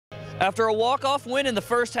After a walk-off win in the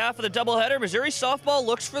first half of the doubleheader, Missouri softball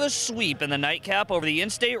looks for the sweep in the nightcap over the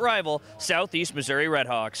in-state rival, Southeast Missouri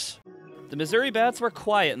Redhawks. The Missouri bats were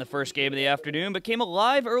quiet in the first game of the afternoon, but came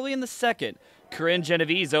alive early in the second. Corinne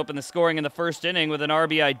Genovese opened the scoring in the first inning with an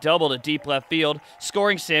RBI double to deep left field,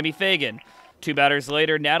 scoring Sammy Fagan. 2 batters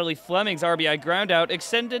later, Natalie Fleming's RBI groundout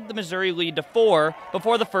extended the Missouri lead to 4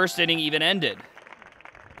 before the first inning even ended.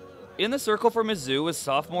 In the circle for Mizzou was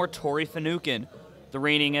sophomore Tori Finucane. The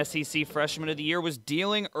reigning SEC Freshman of the Year was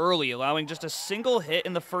dealing early, allowing just a single hit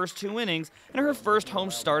in the first 2 innings and her first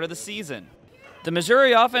home start of the season. The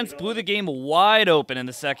Missouri offense blew the game wide open in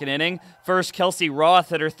the second inning. First, Kelsey Roth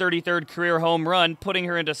hit her 33rd career home run, putting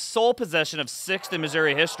her into sole possession of 6th in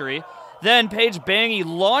Missouri history. Then Paige Bangy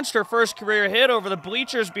launched her first career hit over the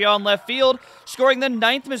bleachers beyond left field, scoring the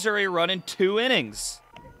 9th Missouri run in 2 innings.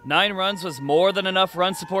 9 runs was more than enough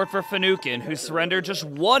run support for Finucane, who surrendered just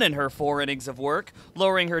 1 in her 4 innings of work,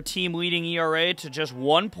 lowering her team-leading ERA to just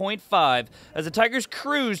 1.5 as the Tigers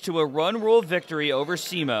cruised to a run-rule victory over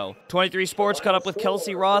SEMO. 23 Sports caught up with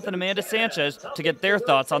Kelsey Roth and Amanda Sanchez to get their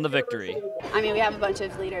thoughts on the victory. I mean, we have a bunch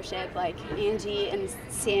of leadership, like Angie and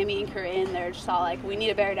Sammy and Corinne. They're just all like, we need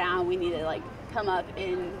to bear down, we need to come up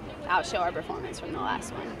and outshow our performance from the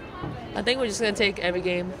last one. I think we're just going to take every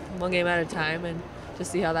game, 1 game at a time, and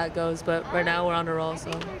just see how that goes. But right now we're on a roll,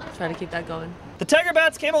 so try to keep that going. The Tiger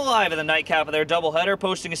Bats came alive in the nightcap of their doubleheader,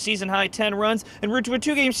 posting a season-high 10 runs en route to a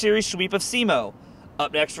 2-game series sweep of SEMO.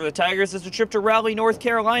 Up next for the Tigers is a trip to Raleigh, North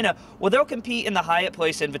Carolina, where they'll compete in the Hyatt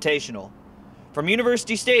Place Invitational. From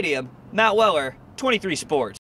University Stadium, Matt Weller, 23 Sports.